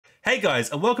Hey guys,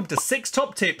 and welcome to 6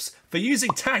 top tips for using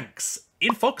tanks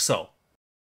in Foxhole.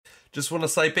 Just want to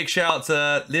say big shout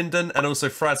out to Lyndon and also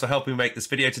Fraz for helping me make this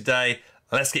video today.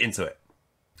 Let's get into it.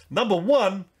 Number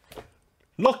 1,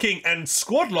 locking and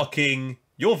squad locking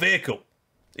your vehicle.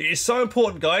 It is so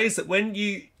important, guys, that when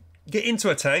you get into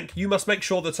a tank, you must make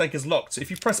sure the tank is locked. If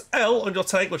you press L on your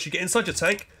tank once you get inside your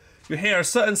tank, you hear a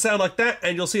certain sound like that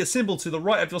and you'll see a symbol to the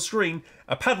right of your screen,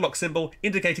 a padlock symbol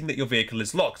indicating that your vehicle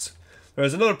is locked.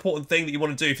 There's another important thing that you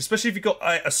want to do, especially if you've got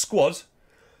a squad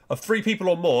of 3 people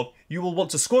or more, you will want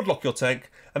to squad lock your tank,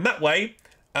 and that way,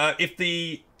 if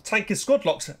the tank is squad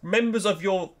locked, members of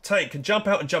your tank can jump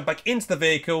out and jump back into the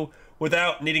vehicle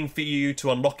without needing for you to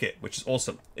unlock it, which is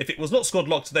awesome. If it was not squad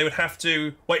locked, they would have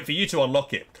to wait for you to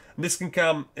unlock it. And this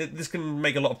can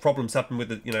make a lot of problems happen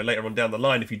with it, later on down the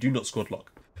line if you do not squad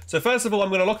lock. So first of all, I'm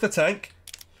going to lock the tank,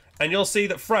 and you'll see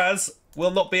that Fraz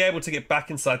will not be able to get back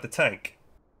inside the tank.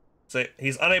 So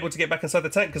he's unable to get back inside the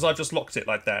tank because I've just locked it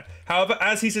like that. However,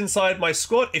 as he's inside my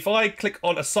squad, if I click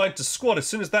on assign to squad, as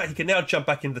soon as that, he can now jump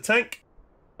back into the tank.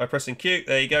 By pressing Q,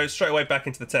 there you go, straight away back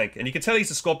into the tank. And you can tell he's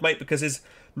a squad mate because his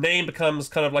name becomes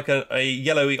kind of like a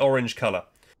yellowy orange colour.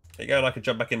 There you go, and I can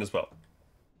jump back in as well.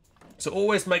 So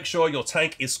always make sure your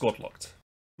tank is squad locked.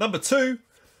 Number 2,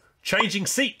 changing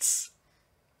seats.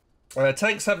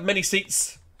 Tanks have many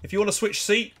seats. If you want to switch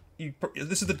seat,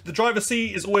 this is the driver's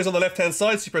seat is always on the left hand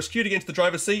side, so you press Q to get into the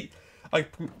driver's seat. I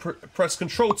press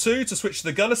Control 2 to switch to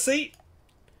the gunner seat,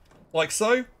 like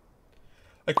so.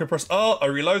 I can press R, I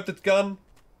reload the gun,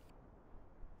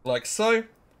 like so. And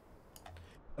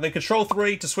then Control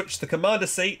 3 to switch to the commander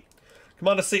seat.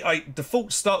 Commander seat, I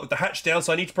default start with the hatch down,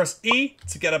 so I need to press E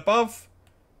to get above,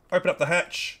 open up the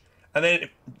hatch. And then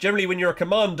generally when you're a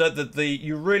commander,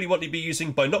 you really want to be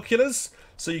using binoculars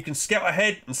so you can scout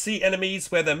ahead and see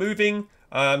enemies where they're moving,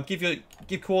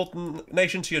 give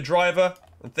coordination to your driver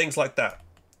and things like that.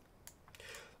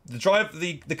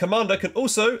 The commander can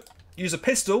also use a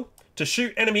pistol to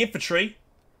shoot enemy infantry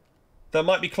that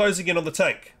might be closing in on the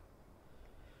tank.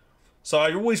 So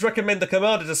I always recommend the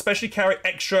commander to especially carry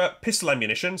extra pistol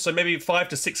ammunition, so maybe 5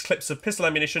 to 6 clips of pistol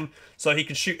ammunition, so he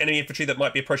can shoot enemy infantry that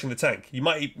might be approaching the tank. You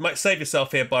might save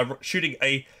yourself here by shooting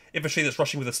a infantry that's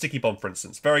rushing with a sticky bomb, for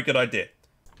instance. Very good idea.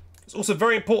 It's also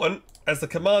very important as the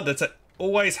commander to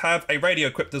always have a radio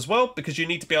equipped as well, because you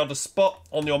need to be able to spot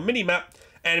on your mini-map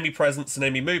enemy presence and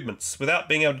enemy movements. Without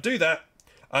being able to do that,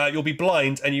 you'll be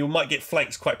blind and you might get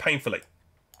flanked quite painfully.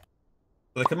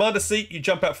 For the commander seat, you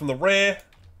jump out from the rear.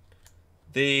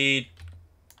 The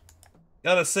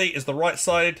gunner seat is the right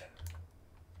side,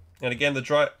 and again the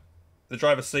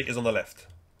driver's seat is on the left.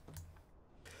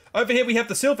 Over here we have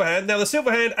the silver hand. Now the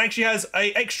silver hand actually has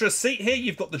an extra seat here.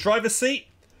 You've got the driver's seat.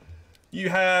 You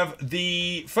have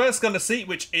the first gunner seat,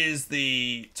 which is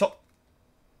the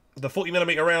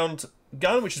 40mm round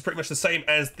gun, which is pretty much the same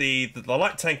as the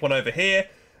light tank one over here.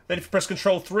 Then if you press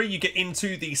Control 3, you get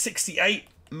into the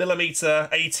 68mm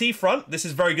AT front. This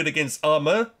is very good against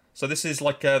armor. So this is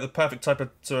like the perfect type of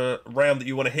round that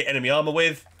you want to hit enemy armor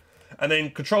with. And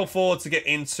then Control 4 to get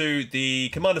into the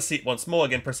commander seat once more.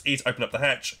 Again, press E to open up the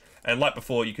hatch. And like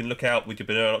before, you can look out with your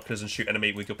binoculars and shoot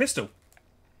enemy with your pistol.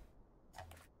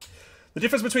 The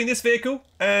difference between this vehicle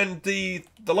and the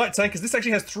light tank is this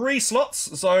actually has 3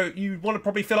 slots. So you want to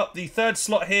probably fill up the 3rd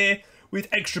slot here with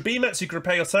extra BMAT so you can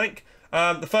repair your tank.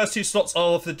 The first 2 slots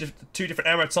are for the 2 different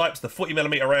ammo types, the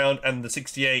 40mm round and the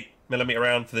 68mm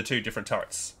round for the 2 different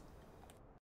turrets.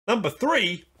 Number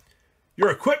 3, your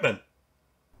equipment.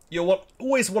 You'll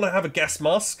always want to have a gas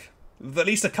mask with at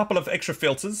least a couple of extra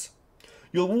filters.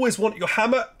 You'll always want your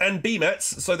hammer and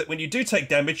BMATs so that when you do take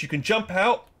damage, you can jump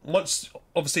out once,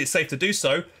 obviously it's safe to do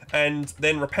so, and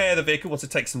then repair the vehicle once it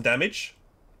takes some damage.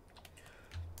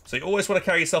 So you always want to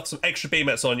carry yourself some extra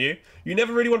BMATs on you. You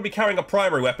never really want to be carrying a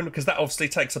primary weapon because that obviously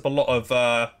takes up a lot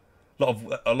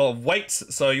of weight.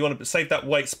 So you want to save that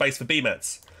weight space for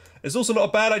BMATs. It's also not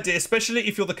a bad idea, especially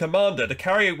if you're the commander, to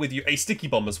carry with you a sticky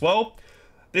bomb as well.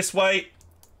 This way,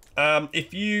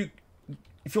 if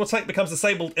your tank becomes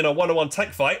disabled in a one-on-one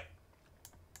tank fight,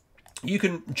 you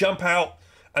can jump out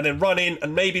and then run in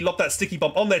and maybe lob that sticky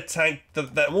bomb on their tank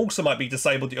that also might be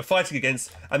disabled that you're fighting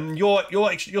against, and your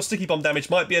sticky bomb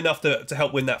damage might be enough to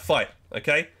help win that fight.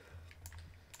 Okay.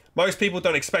 Most people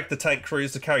don't expect the tank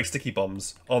crews to carry sticky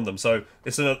bombs on them, so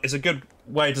it's a good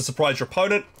way to surprise your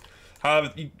opponent.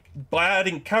 However, by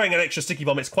carrying an extra sticky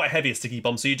bomb, it's quite heavy a sticky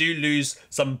bomb, so you do lose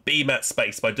some BMAT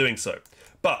space by doing so.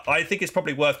 But I think it's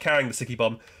probably worth carrying the sticky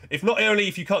bomb, if not only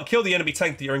if you can't kill the enemy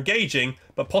tank that you're engaging,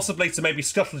 but possibly to maybe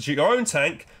scuttle your own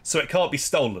tank so it can't be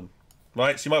stolen.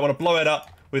 Right? So you might want to blow it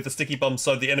up with the sticky bomb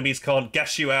so the enemies can't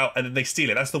gash you out and then they steal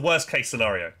it. That's the worst case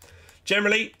scenario.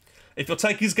 Generally, if your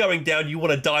tank is going down, you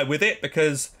want to die with it,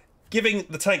 because giving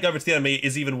the tank over to the enemy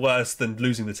is even worse than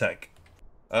losing the tank.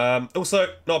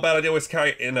 Also, not a bad idea always to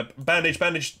carry in a bandage.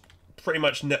 Bandage pretty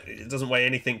much, it doesn't weigh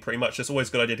anything pretty much. It's always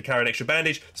a good idea to carry an extra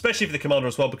bandage, especially for the commander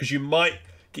as well, because you might,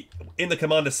 in the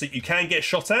commander seat, you can get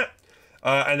shot at,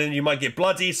 and then you might get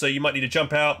bloody, so you might need to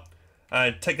jump out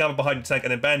and take cover behind your tank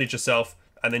and then bandage yourself,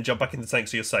 and then jump back in the tank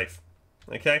so you're safe.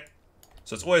 Okay?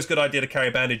 So it's always a good idea to carry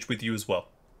a bandage with you as well.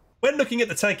 When looking at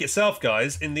the tank itself,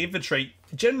 guys, in the inventory,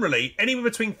 generally, anywhere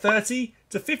between 30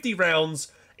 to 50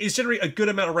 rounds is generally a good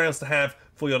amount of rounds to have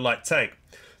for your light tank.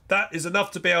 That is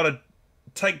enough to be able to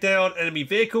take down enemy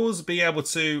vehicles, be able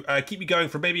to keep you going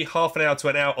for maybe half an hour to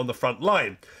an hour on the front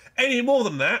line. Any more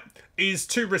than that is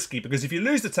too risky, because if you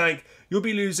lose the tank, you'll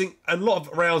be losing a lot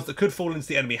of rounds that could fall into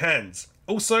the enemy hands.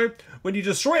 Also, when you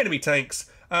destroy enemy tanks,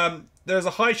 there's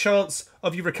a high chance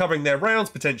of you recovering their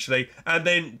rounds potentially, and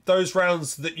then those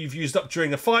rounds that you've used up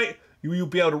during a fight, you'll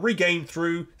be able to regain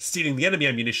through stealing the enemy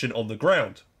ammunition on the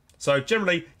ground. So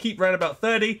generally, keep around about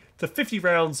 30 to 50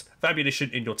 rounds of ammunition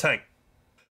in your tank.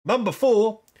 Number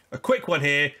 4, a quick one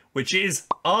here, which is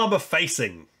Armour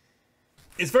Facing.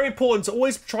 It's very important to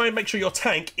always try and make sure your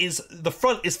tank the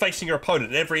front is facing your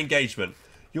opponent in every engagement.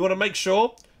 You want to make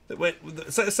sure that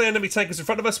let's say an enemy tank is in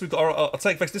front of us, we've got our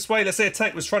tank faced this way. Let's say a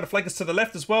tank was trying to flank us to the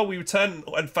left as well, we would turn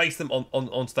and face them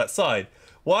onto that side.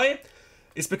 Why?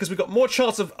 It's because we've got more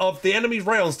chance of the enemy's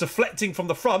rounds deflecting from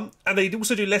the front, and they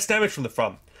also do less damage from the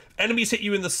front. Enemies hit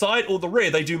you in the side or the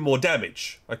rear, they do more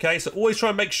damage. Okay, so always try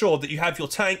and make sure that you have your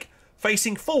tank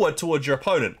facing forward towards your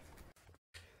opponent.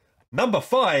 Number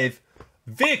 5,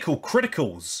 vehicle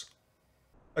criticals.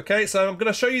 Okay, so I'm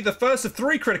going to show you the first of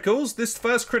 3 criticals. This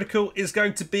first critical is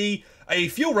going to be a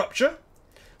fuel rupture.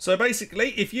 So basically,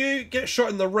 if you get shot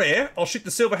in the rear, I'll shoot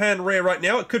the silver hand rear right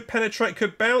now. It could penetrate,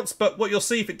 could bounce, but what you'll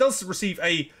see if it does receive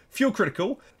a fuel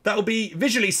critical, that will be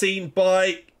visually seen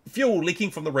by fuel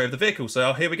leaking from the rear of the vehicle.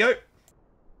 So here we go.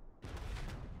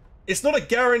 It's not a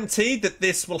guarantee that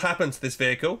this will happen to this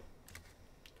vehicle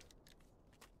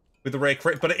with the rear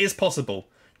crit, but it is possible,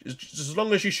 just as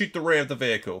long as you shoot the rear of the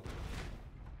vehicle.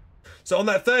 So on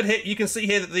that third hit, you can see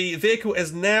here that the vehicle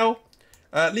is now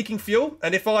leaking fuel,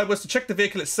 and if I was to check the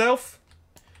vehicle itself,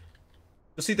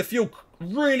 you'll see the fuel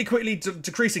really quickly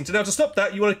decreasing. So now to stop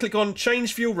that, you want to click on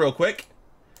change fuel real quick,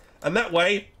 and that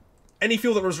way any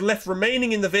fuel that was left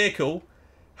remaining in the vehicle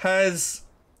has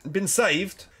been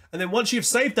saved. And then once you've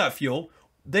saved that fuel,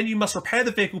 then you must repair the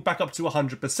vehicle back up to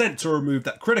 100% to remove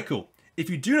that critical. If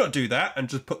you do not do that and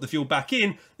just put the fuel back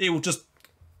in, it will just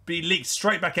be leaked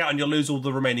straight back out and you'll lose all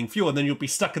the remaining fuel, and then you'll be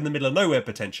stuck in the middle of nowhere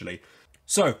potentially.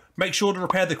 So make sure to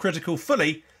repair the critical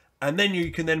fully, and then you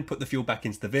can then put the fuel back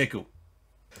into the vehicle.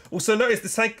 Also notice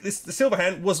the silver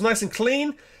hand was nice and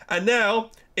clean, and now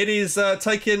it is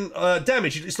taken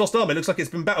damage. It's lost armor. It looks like it's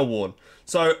been battle worn.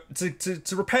 So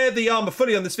to repair the armor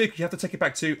fully on this vehicle, you have to take it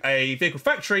back to a vehicle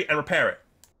factory and repair it.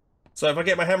 So if I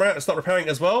get my hammer out and start repairing it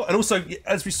as well, and also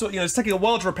as we saw, it's taking a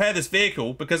while to repair this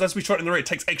vehicle because as we shot in the rear, it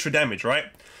takes extra damage, right?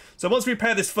 So once we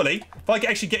repair this fully, if I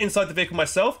actually get inside the vehicle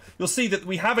myself, you'll see that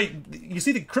you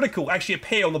see the critical actually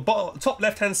appear on the top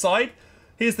left-hand side.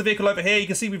 Here's the vehicle over here. You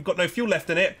can see we've got no fuel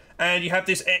left in it, and you have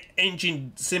this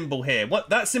engine symbol here.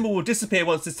 That symbol will disappear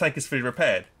once this tank is fully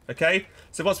repaired. Okay,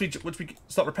 so once we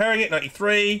start repairing it,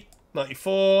 93,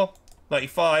 94,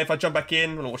 95. I jump back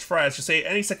in and watch Fraz. You see,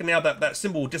 any second now that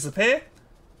symbol will disappear.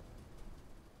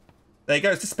 There you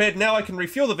go. It's disappeared. Now I can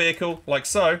refuel the vehicle like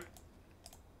so.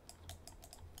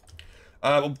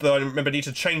 But I remember I need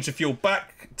to change the fuel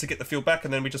back to get the fuel back,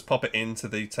 and then we just pop it into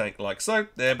the tank like so.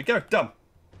 There we go. Done.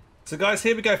 So guys,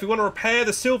 here we go. If we want to repair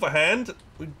the silver hand,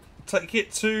 we take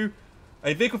it to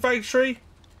a vehicle factory,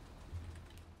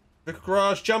 vehicle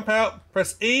garage, jump out,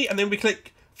 press E, and then we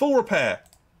click full repair.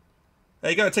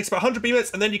 There you go. It takes about 100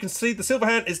 minutes, and then you can see the silver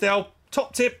hand is now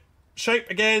top tip shape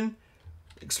again,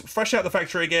 fresh out the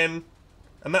factory again,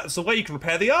 and that's the way you can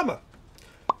repair the armor.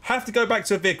 Have to go back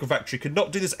to a vehicle factory. Could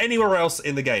not do this anywhere else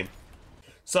in the game.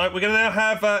 So we're going to now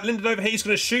have Lyndon over here. He's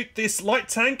going to shoot this light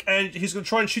tank, and he's going to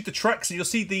try and shoot the tracks. And you'll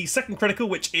see the second critical,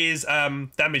 which is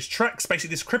damaged tracks.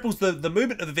 Basically, this cripples the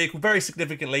movement of the vehicle very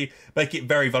significantly, make it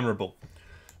very vulnerable.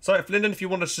 So if Lyndon, if you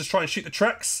want to just try and shoot the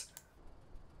tracks.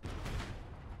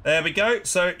 There we go.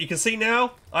 So you can see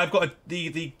now, I've got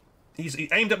he's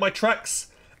aimed at my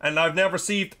tracks, and I've now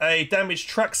received a damaged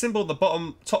track symbol, the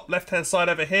bottom top left-hand side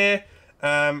over here.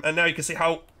 And now you can see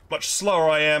how much slower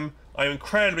I am. I am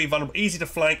incredibly vulnerable, easy to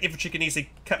flank. Infantry can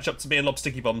easily catch up to me and lob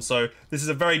sticky bombs. So this is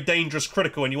a very dangerous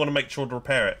critical, and you want to make sure to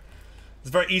repair it. It's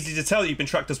very easy to tell that you've been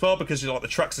tracked as well because the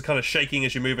tracks are kind of shaking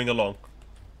as you're moving along.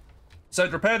 So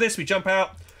to repair this, we jump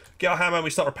out, get our hammer, and we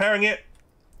start repairing it.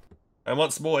 And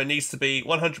once more, it needs to be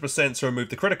 100% to remove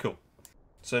the critical.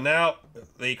 So now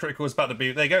the critical is about to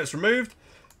be, there you go, it's removed.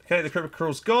 Okay, the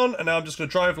critical's gone, and now I'm just going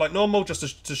to drive like normal,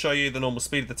 just to show you the normal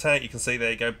speed of the tank. You can see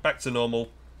there you go, back to normal,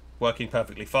 working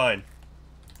perfectly fine.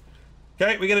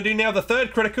 Okay, we're going to do now the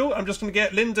third critical. I'm just going to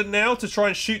get Lyndon now to try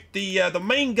and shoot the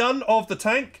main gun of the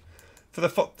tank for the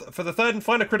third and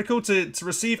final critical to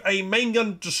receive a main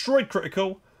gun destroyed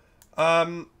critical.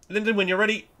 Lyndon, when you're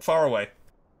ready, fire away.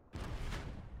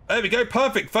 There we go,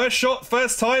 perfect. First shot,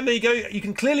 first time, there you go. You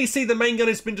can clearly see the main gun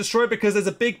has been destroyed because there's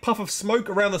a big puff of smoke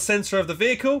around the center of the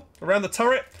vehicle, around the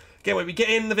turret. Again, when we get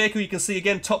in the vehicle, you can see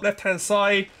again, top left-hand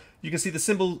side, you can see the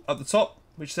symbol at the top,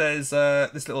 which says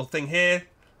this little thing here.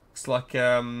 Looks like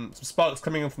some sparks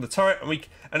coming in from the turret, and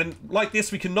then like this,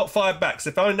 we cannot fire back. So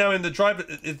if I'm now in the driver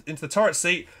into the turret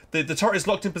seat, the turret is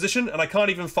locked in position, and I can't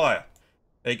even fire.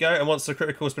 There you go. And once the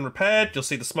critical has been repaired, you'll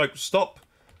see the smoke stop.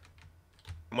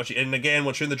 And once you're in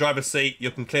the driver's seat, you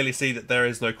can clearly see that there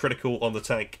is no critical on the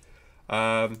tank.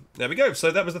 There we go. So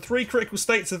that was the 3 critical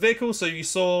states of the vehicle. So you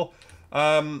saw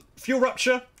fuel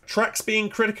rupture, tracks being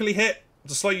critically hit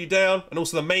to slow you down, and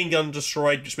also the main gun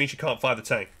destroyed, which means you can't fire the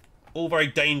tank. All very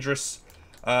dangerous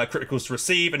criticals to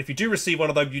receive, and if you do receive one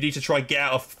of them, you need to try and get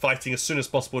out of fighting as soon as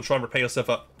possible and try and repair yourself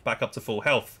back up to full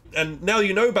health. And now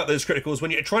you know about those criticals,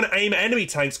 when you're trying to aim at enemy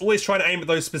tanks, always try to aim at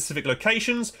those specific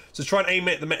locations. So try and aim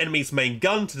at the enemy's main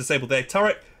gun to disable their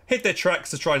turret, hit their tracks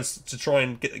to try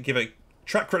and give a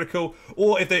track critical,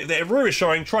 or if their rear is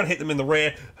showing, try and hit them in the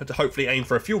rear to hopefully aim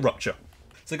for a fuel rupture.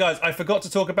 So guys, I forgot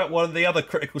to talk about one of the other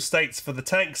critical states for the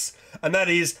tanks, and that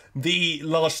is the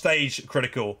large stage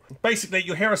critical. Basically,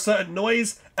 you'll hear a certain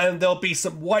noise, and there'll be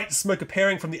some white smoke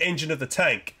appearing from the engine of the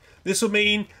tank. This will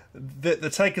mean that the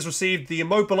tank has received the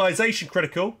immobilization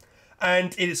critical,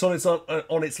 and it's on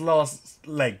its last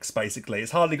legs, basically.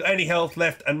 It's hardly got any health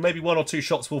left, and maybe 1 or 2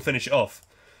 shots will finish it off.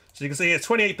 So you can see here,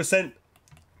 28%,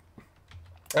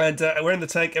 and we're in the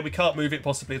tank, and we can't move it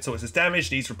possibly at all. It says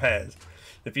damaged, needs repairs.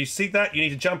 If you see that, you need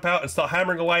to jump out and start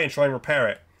hammering away and try and repair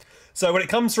it. So when it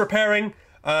comes to repairing,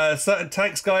 certain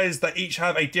tanks, guys, they each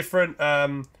have a different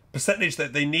percentage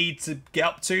that they need to get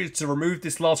up to remove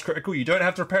this last critical. You don't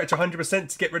have to repair it to 100%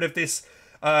 to get rid of this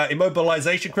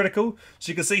immobilization critical.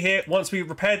 So you can see here, once we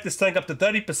repaired this tank up to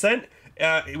 30%,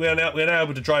 we're now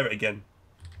able to drive it again.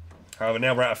 However,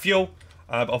 now we're out of fuel.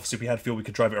 Obviously, if we had fuel, we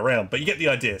could drive it around. But you get the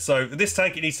idea. So this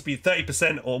tank, it needs to be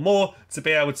 30% or more to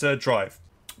be able to drive.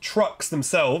 Trucks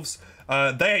themselves,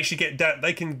 they actually get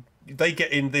they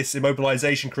get in this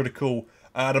immobilization critical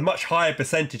at a much higher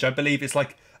percentage. I believe it's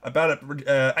like about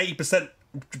 80%,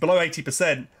 below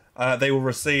 80%. They will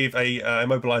receive a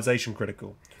immobilization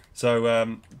critical.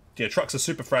 So yeah, trucks are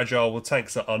super fragile. Well,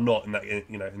 tanks are not in that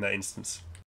in that instance.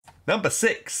 Number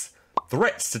 6,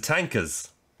 threats to tankers.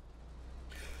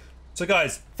 So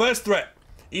guys, first threat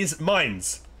is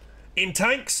mines. In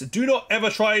tanks, do not ever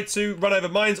try to run over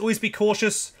mines. Always be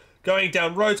cautious going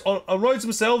down roads. On roads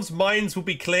themselves, mines will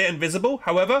be clear and visible.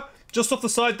 However, just off the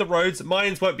side of the roads,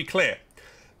 mines won't be clear.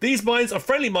 These mines are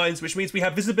friendly mines, which means we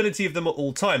have visibility of them at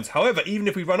all times. However, even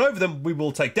if we run over them, we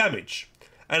will take damage.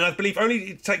 And I believe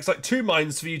only it takes like 2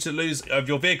 mines for you to lose of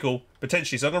your vehicle,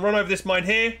 potentially. So I'm going to run over this mine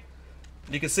here.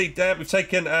 You can see we've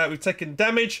taken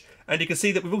damage, and you can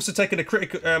see that we've also taken a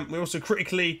critical. We're also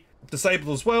critically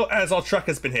disabled as well, as our truck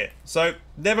has been hit. So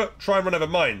never try and run over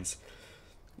mines.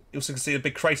 You also can see a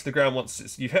big crater to the ground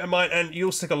once you've hit a mine, and you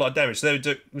also take a lot of damage. So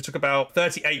we took about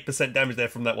 38% damage there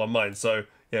from that one mine. So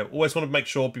yeah, always want to make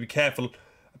sure, be careful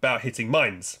about hitting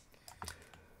mines.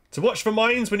 To watch for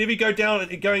mines, whenever you go down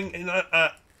and going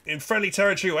in friendly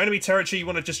territory or enemy territory, you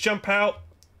want to just jump out.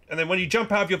 And then when you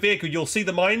jump out of your vehicle, you'll see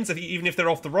the mines, even if they're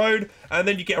off the road, and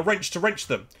then you get a wrench to wrench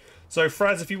them. So,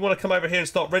 Fraz, if you want to come over here and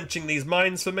start wrenching these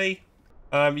mines for me,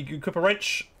 you can equip a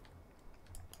wrench,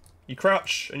 you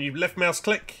crouch, and you left mouse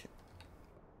click,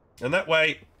 and that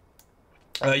way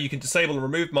you can disable and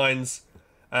remove mines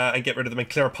and get rid of them and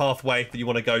clear a pathway that you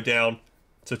want to go down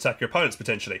to attack your opponents,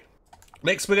 potentially.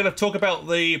 Next, we're going to talk about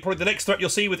probably the next threat you'll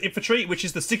see with infantry, which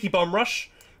is the sticky bomb rush.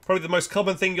 Probably the most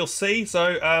common thing you'll see.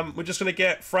 So we're just going to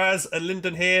get Fraz and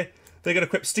Lyndon here. They're going to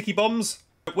equip sticky bombs.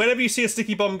 Whenever you see a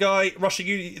sticky bomb guy rushing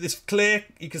you, it's clear.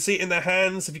 You can see it in their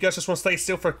hands. If you guys just want to stay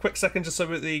still for a quick second, just so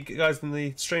that the guys in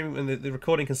the stream and the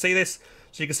recording can see this.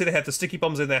 So you can see they have the sticky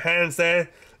bombs in their hands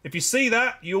there. If you see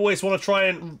that, you always want to try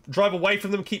and drive away from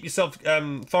them. Keep yourself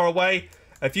far away.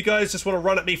 If you guys just want to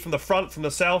run at me from the front, from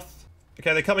the south.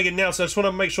 Okay, they're coming in now, so I just want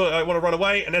to make sure I want to run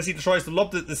away. And as he tries to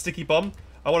lob the sticky bomb,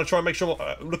 I want to try and make sure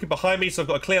I'm looking behind me, so I've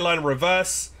got a clear line of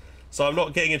reverse. so I'm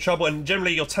not getting in trouble. And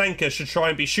generally your tanker should try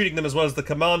and be shooting them, as well as the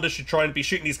commander should try and be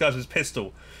shooting these guys with his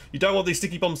pistol. You don't want these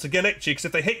sticky bombs to get next to you, because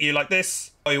if they hit you like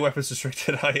this, oh, your weapon's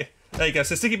restricted, are you? There you go.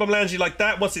 So sticky bomb lands you like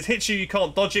that. Once it hits you, you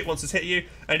can't dodge it once it's hit you,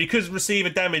 and you could receive a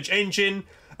damaged engine.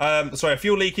 Sorry, a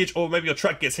fuel leakage, or maybe your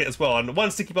truck gets hit as well. And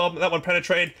one sticky bomb, that one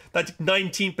penetrated, that did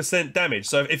 19% damage.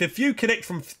 So if a few connect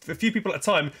from a few people at a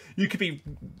time, you could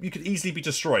easily be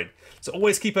destroyed. So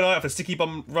always keep an eye out for sticky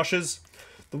bomb rushes.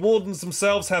 The wardens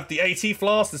themselves have the AT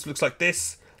flask. This looks like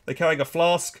this. They're carrying a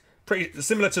flask, pretty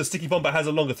similar to a sticky bomb, but has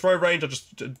a longer throw range. I'll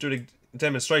just do a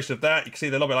demonstration of that. You can see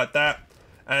they lob it like that,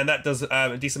 and that does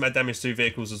a decent amount of damage to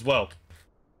vehicles as well.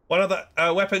 One other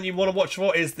weapon you want to watch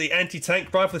for is the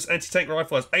anti-tank rifle. This anti-tank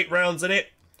rifle has 8 rounds in it.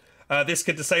 This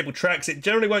could disable tracks. It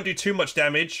generally won't do too much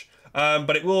damage,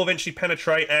 but it will eventually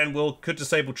penetrate and could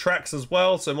disable tracks as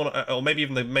well. So, or maybe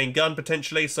even the main gun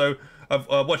potentially. So,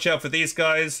 watch out for these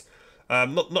guys.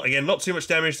 Not too much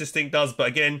damage this thing does, but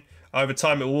again, over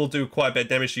time it will do quite a bit of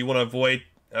damage. So you want to avoid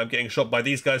getting shot by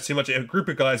these guys too much. A group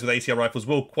of guys with ATR rifles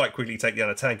will quite quickly take down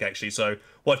a tank, actually. So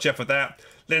watch out for that.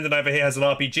 Lyndon over here has an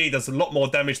RPG, does a lot more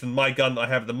damage than my gun that I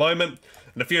have at the moment.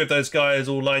 And a few of those guys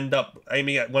all lined up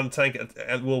aiming at one tank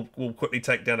and will quickly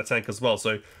take down a tank as well.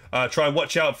 So try and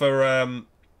watch out for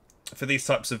these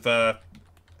types of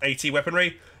AT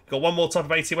weaponry. Got one more type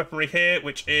of AT weaponry here,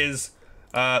 which is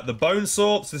the bone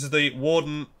saw. So this is the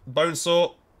Warden bone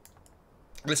saw.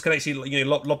 This can actually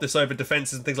lob this over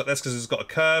defenses and things like this because it's got a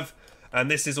curve.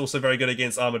 And this is also very good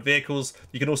against armored vehicles.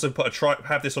 You can also put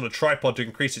have this on a tripod to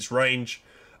increase its range.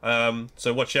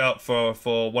 So watch out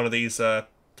for one of these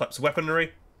types of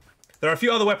weaponry. There are a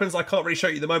few other weapons I can't really show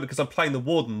you at the moment because I'm playing the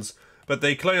Wardens. But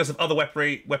the Colonials have other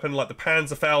weapon like the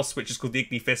Panzerfaust, which is called the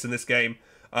Ignifist in this game,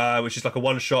 which is like a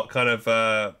one-shot kind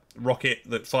of rocket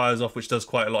that fires off, which does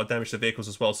quite a lot of damage to vehicles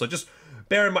as well. So just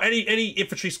bear in mind, any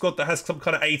infantry squad that has some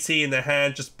kind of AT in their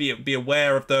hand, just be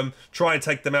aware of them. Try and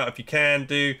take them out if you can.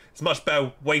 It's much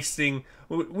better wasting.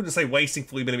 I wouldn't say wasting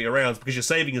 40mm rounds because you're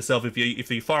saving yourself if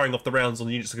you're firing off the rounds on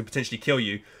the units that can potentially kill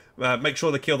you. Make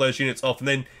sure to kill those units off and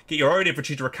then get your own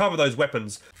infantry to recover those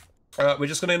weapons. We're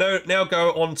just going to now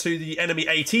go on to the enemy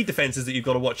AT defenses that you've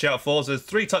got to watch out for. So there's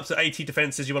 3 types of AT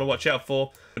defenses you want to watch out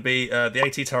for. It would be the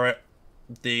AT turret,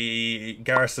 the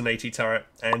garrison AT turret,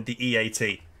 and the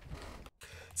EAT.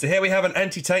 So here we have an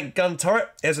anti-tank gun turret.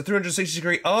 It has a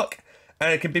 360-degree arc,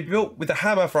 and it can be built with a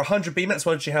hammer for 100 BMATs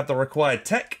once you have the required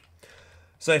tech.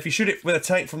 So if you shoot it with a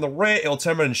tank from the rear, it'll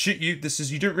turn around and shoot you.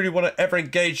 You don't really want to ever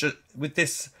engage with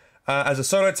this as a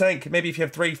solo tank. Maybe if you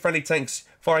have 3 friendly tanks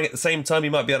firing at the same time,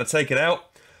 you might be able to take it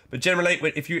out. But generally,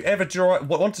 if you ever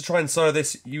want to try and solo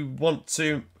this, you want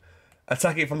to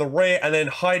attack it from the rear and then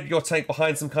hide your tank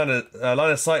behind some kind of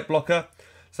line of sight blocker.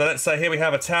 So let's say here we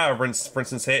have a tower, for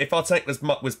instance here. If our tank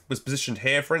was positioned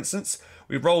here, for instance,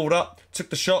 we rolled up, took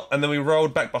the shot, and then we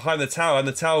rolled back behind the tower, and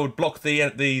the tower would block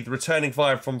the returning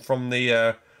fire from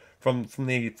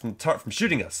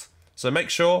shooting us. So make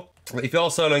sure that if you are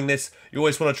soloing this, you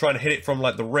always want to try and hit it from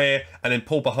like the rear, and then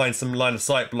pull behind some line of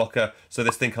sight blocker so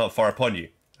this thing can't fire upon you.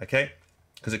 Okay,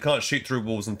 because it can't shoot through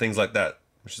walls and things like that,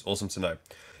 which is awesome to know.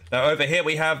 Now over here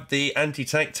we have the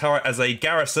anti-tank turret as a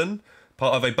garrison,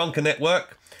 part of a bunker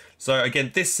network. So again,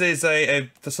 this is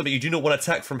something you do not want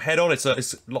to attack from head on. It's a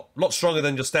lot stronger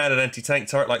than your standard anti-tank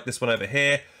turret like this one over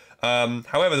here.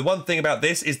 However, the one thing about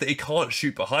this is that it can't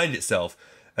shoot behind itself.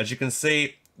 As you can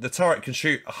see, the turret can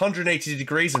shoot 180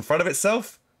 degrees in front of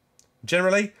itself,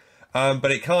 generally, but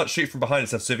it can't shoot from behind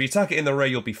itself. So if you attack it in the rear,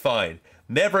 you'll be fine.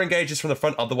 Never engages from the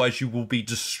front, otherwise you will be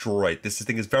destroyed. This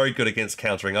thing is very good against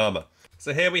countering armor.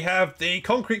 So here we have the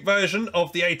concrete version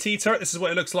of the AT turret. This is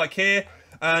what it looks like here.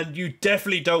 And you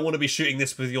definitely don't want to be shooting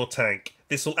this with your tank.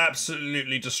 This will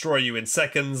absolutely destroy you in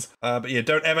seconds. But yeah,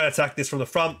 don't ever attack this from the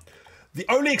front. The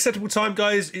only acceptable time,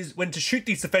 guys, is when to shoot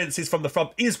these defenses from the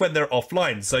front is when they're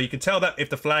offline. So you can tell that if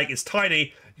the flag is tiny,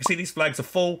 you can see these flags are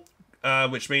full,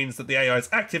 which means that the AI is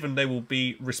active and they will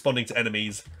be responding to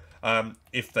enemies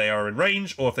if they are in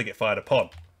range or if they get fired upon.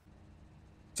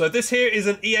 So this here is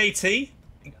an EAT.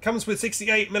 It comes with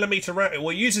 68mm round.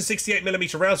 Well, it uses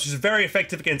 68mm rounds, which is very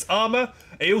effective against armor.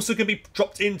 It also can be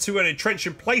dropped into an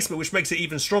entrenchment placement, which makes it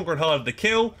even stronger and harder to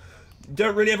kill. You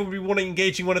don't really ever want to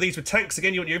engaging one of these with tanks.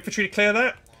 Again, you want your infantry to clear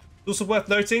that. It's also worth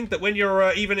noting that when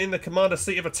you're even in the commander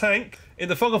seat of a tank, in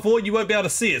the fog of war, you won't be able to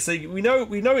see it. So we know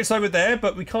it's over there,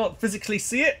 but we can't physically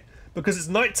see it because it's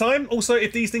nighttime. Also,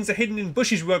 if these things are hidden in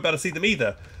bushes, we won't be able to see them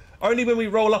either. Only when we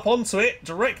roll up onto it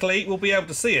directly, we'll be able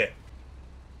to see it.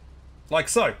 Like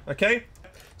so, okay?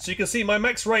 So you can see my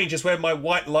max range is where my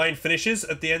white line finishes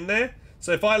at the end there.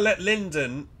 So if I let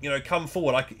Lyndon, come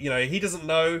forward, he doesn't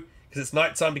know, because it's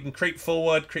nighttime. We can creep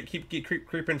forward, keep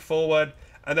creeping forward,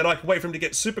 and then I can wait for him to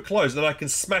get super close, and then I can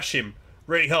smash him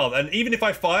really hard. And even if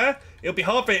I fire, it'll be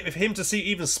hard for him to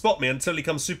even spot me until he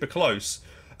comes super close.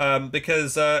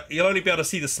 Because you'll only be able to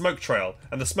see the smoke trail,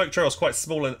 and the smoke trail is quite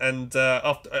small, and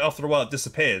after a while it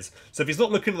disappears. So if he's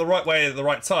not looking the right way at the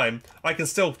right time, I can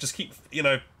still just keep, you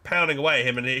know, pounding away at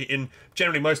him, and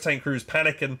generally most tank crews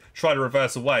panic and try to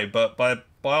reverse away, but by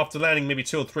after landing maybe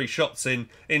 2 or 3 shots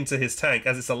into his tank,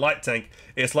 as it's a light tank,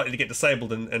 it's likely to get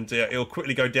disabled, and it'll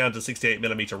quickly go down to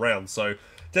 68mm rounds. So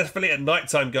definitely at night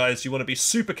time, guys, you want to be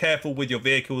super careful with your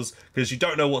vehicles, because you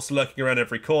don't know what's lurking around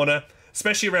every corner.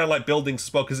 Especially around like buildings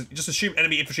as well, because just assume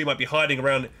enemy infantry might be hiding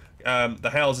around the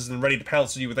houses and ready to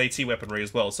pounce on you with AT weaponry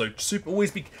as well. So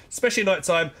always be, especially at night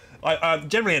time.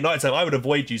 Generally at night time, I would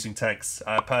avoid using tanks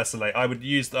personally. I would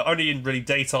use only in really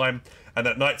daytime, and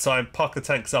at night time park the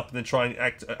tanks up and then try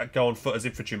and go on foot as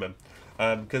infantrymen.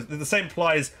 Because the same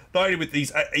applies not only with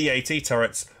these EAT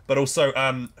turrets, but also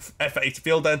F-8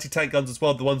 field anti-tank guns as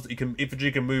well, the ones that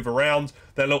infantry can move around.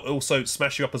 They'll also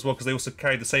smash you up as well, because they also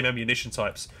carry the same ammunition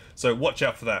types. So watch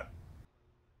out for that.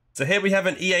 So here we have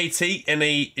an EAT in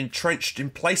a entrenched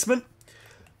emplacement.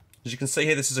 As you can see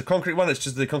here, this is a concrete one. It's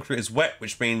just the concrete is wet,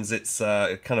 which means it's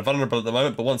kind of vulnerable at the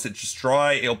moment, but once it's just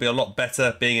dry, it'll be a lot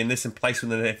better being in this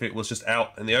emplacement than if it was just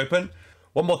out in the open.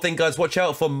 One more thing, guys, watch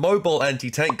out for mobile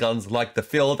anti-tank guns like the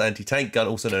field anti-tank gun,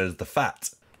 also known as the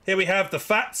FAT. Here we have the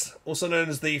FAT, also known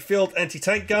as the field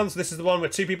anti-tank guns. This is the one where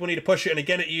 2 people need to push it, and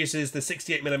again it uses the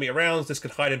 68mm rounds. This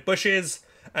can hide in bushes,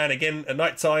 and again at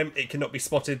night time it cannot be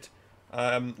spotted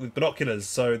with binoculars,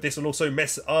 so this will also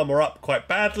mess armor up quite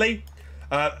badly.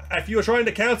 If you're trying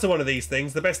to counter one of these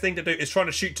things, the best thing to do is try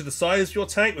to shoot to the sides of your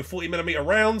tank with 40mm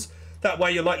rounds. That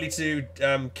way you're likely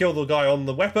to kill the guy on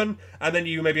the weapon, and then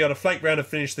you may be able to flank round and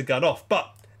finish the gun off.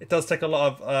 But it does take a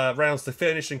lot of rounds to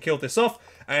finish and kill this off,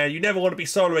 and you never want to be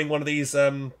soloing one of these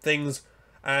things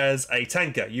as a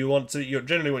tanker. You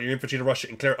generally want your infantry to rush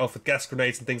it and clear it off with gas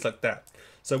grenades and things like that.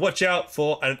 So watch out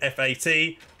for an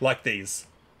FAT like these.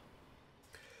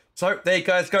 So there you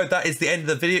guys go. That is the end of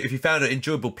the video. If you found it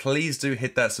enjoyable, please do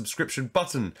hit that subscription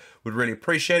button. Would really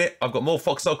appreciate it. I've got more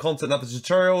Foxhole content and other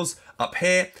tutorials up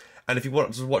here. And if you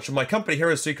want to watch my company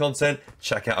Heroes 2 content,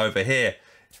 check out over here.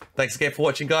 Thanks again for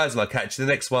watching, guys, and I'll catch you in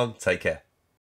the next one. Take care.